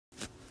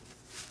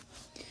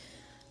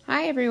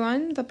Hi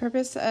everyone, the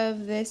purpose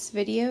of this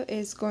video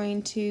is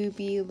going to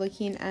be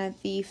looking at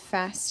the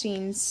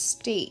fasting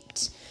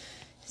state.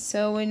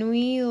 So when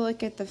we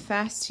look at the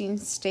fasting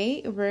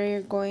state,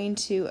 we're going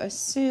to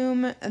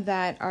assume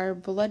that our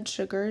blood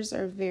sugars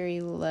are very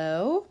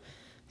low.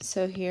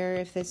 So here,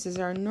 if this is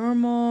our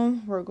normal,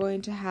 we're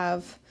going to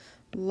have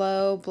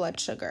low blood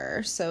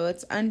sugar. So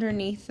it's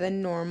underneath the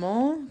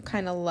normal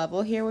kind of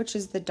level here, which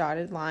is the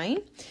dotted line.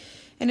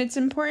 And it's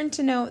important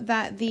to note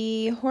that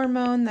the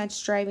hormone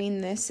that's driving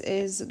this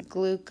is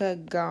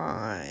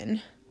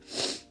glucagon.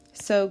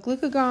 So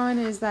glucagon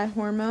is that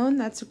hormone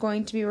that's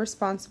going to be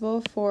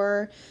responsible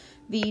for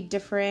the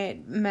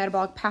different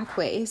metabolic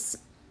pathways.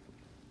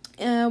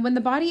 When the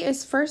body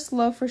is first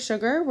low for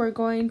sugar, we're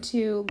going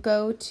to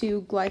go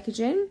to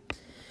glycogen.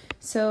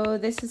 So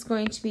this is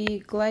going to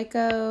be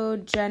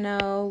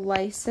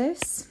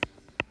glycogenolysis.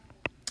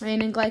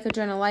 And in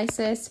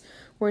glycogenolysis,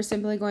 we're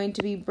simply going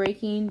to be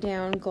breaking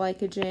down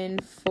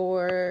glycogen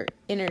for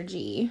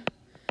energy.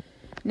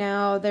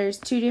 Now, there's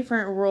two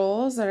different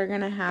roles that are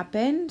going to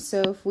happen.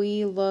 So if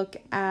we look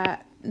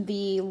at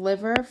the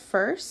liver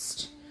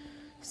first,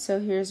 so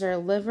here's our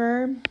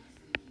liver.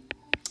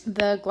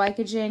 The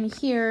glycogen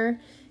here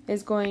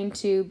is going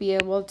to be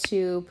able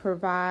to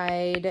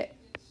provide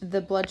the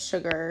blood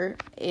sugar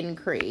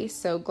increase.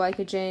 So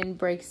glycogen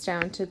breaks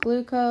down to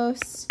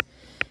glucose.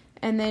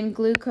 And then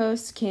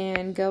glucose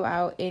can go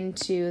out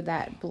into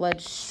that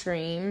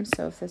bloodstream.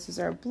 So if this is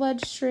our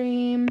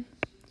bloodstream,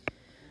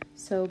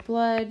 so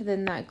blood,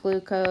 then that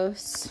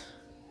glucose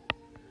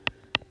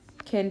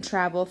can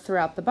travel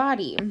throughout the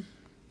body.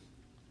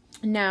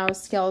 Now,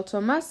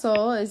 skeletal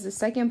muscle is the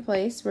second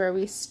place where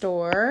we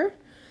store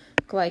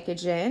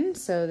glycogen.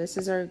 So this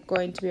is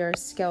going to be our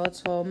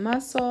skeletal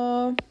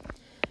muscle.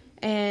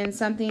 And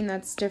something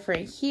that's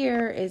different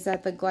here is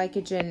that the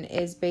glycogen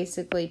is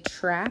basically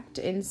trapped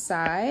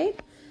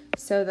inside.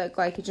 So that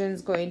glycogen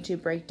is going to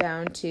break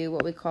down to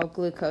what we call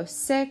glucose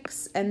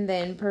 6 and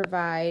then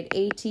provide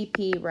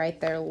ATP right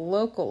there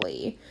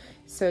locally.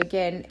 So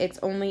again, it's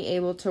only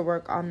able to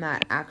work on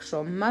that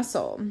actual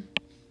muscle.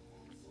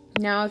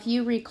 Now, if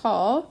you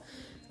recall,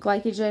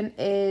 glycogen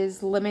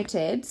is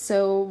limited.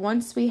 So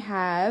once we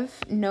have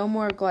no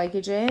more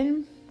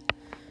glycogen,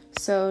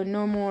 so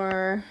no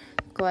more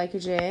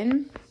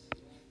glycogen,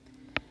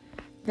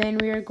 then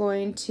we are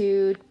going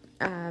to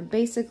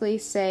basically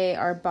say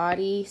our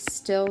body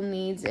still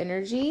needs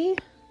energy.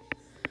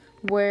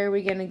 Where are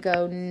we going to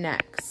go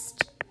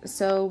next?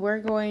 So we're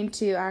going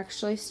to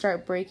actually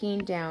start breaking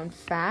down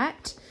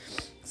fat.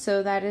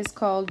 So that is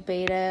called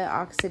beta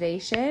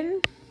oxidation.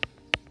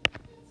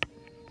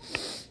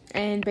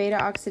 And beta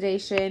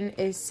oxidation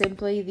is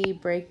simply the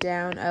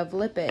breakdown of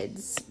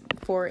lipids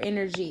for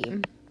energy.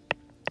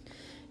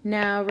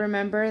 Now,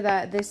 remember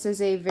that this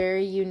is a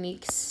very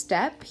unique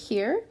step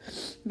here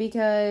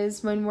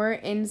because when we're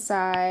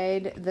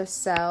inside the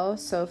cell,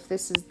 so if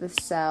this is the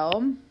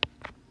cell,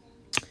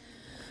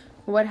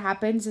 what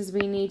happens is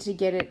we need to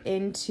get it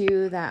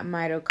into that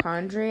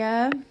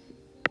mitochondria.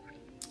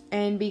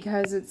 And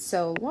because it's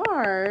so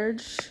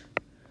large,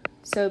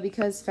 so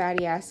because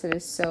fatty acid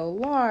is so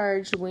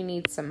large, we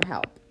need some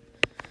help.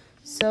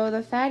 So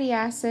the fatty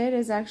acid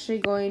is actually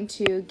going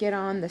to get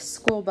on the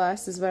school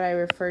bus, is what I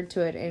referred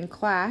to it in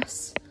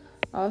class,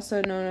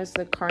 also known as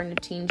the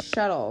carnitine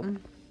shuttle.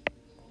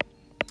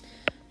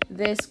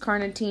 This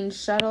carnitine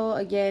shuttle,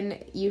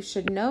 again, you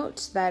should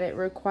note that it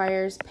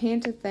requires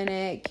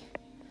pantothenic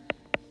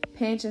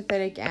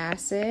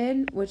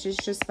acid, which is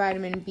just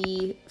vitamin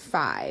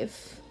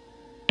B5.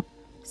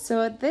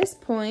 So at this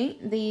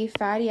point, the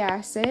fatty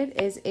acid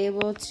is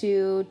able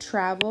to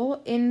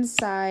travel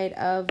inside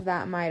of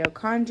that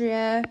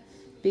mitochondria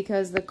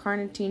because the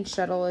carnitine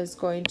shuttle is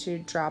going to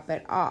drop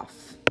it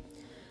off.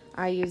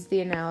 I used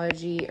the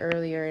analogy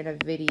earlier in a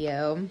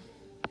video.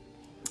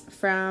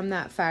 From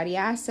that fatty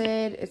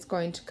acid, it's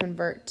going to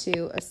convert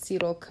to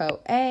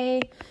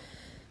acetyl-CoA.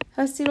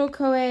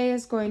 Acetyl-CoA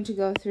is going to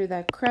go through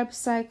that Krebs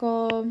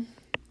cycle,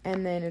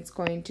 and then it's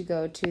going to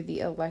go to the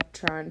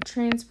electron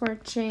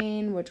transport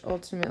chain, which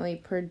ultimately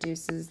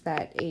produces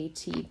that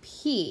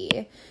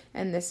ATP.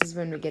 And this is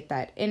when we get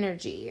that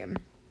energy.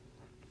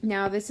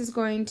 Now, this is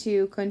going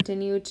to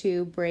continue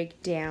to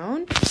break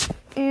down.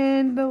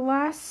 And the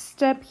last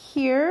step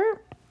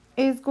here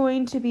is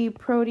going to be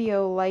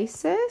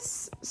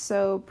proteolysis.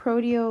 So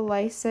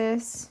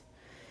proteolysis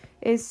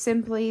is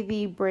simply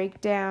the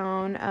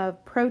breakdown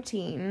of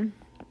protein.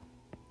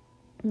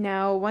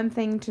 Now, one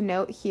thing to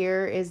note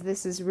here is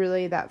this is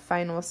really that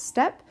final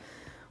step.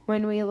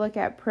 When we look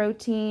at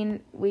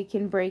protein, we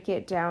can break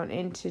it down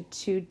into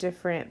two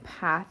different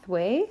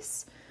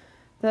pathways.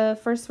 The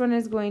first one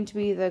is going to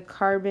be the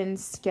carbon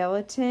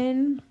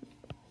skeleton,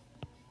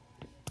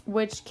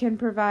 which can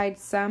provide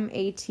some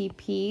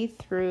ATP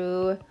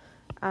through,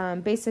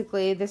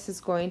 basically this is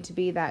going to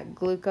be that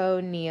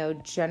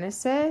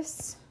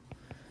gluconeogenesis.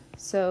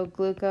 So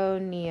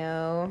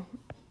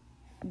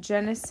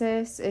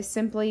gluconeogenesis is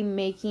simply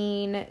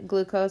making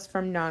glucose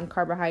from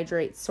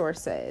non-carbohydrate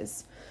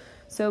sources.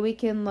 So we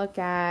can look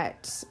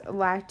at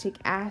lactic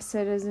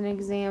acid as an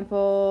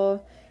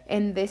example.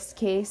 In this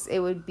case, it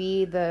would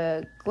be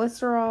the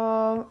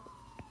glycerol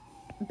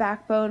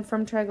backbone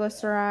from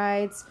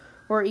triglycerides,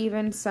 or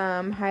even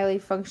some highly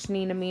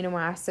functioning amino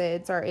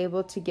acids are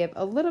able to give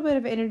a little bit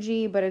of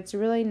energy, but it's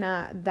really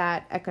not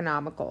that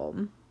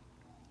economical.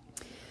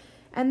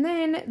 And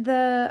then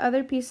the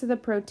other piece of the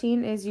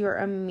protein is your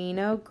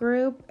amino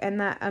group,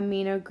 and that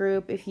amino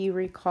group, if you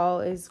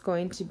recall, is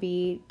going to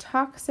be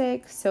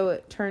toxic, so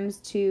it turns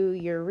to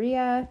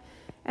urea,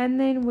 and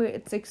then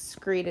it's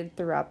excreted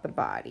throughout the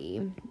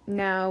body.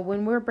 Now,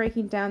 when we're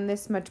breaking down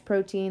this much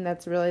protein,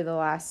 that's really the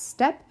last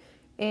step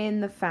in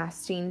the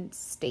fasting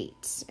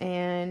state,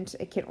 and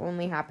it can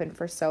only happen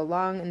for so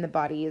long, and the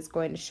body is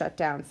going to shut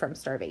down from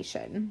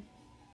starvation.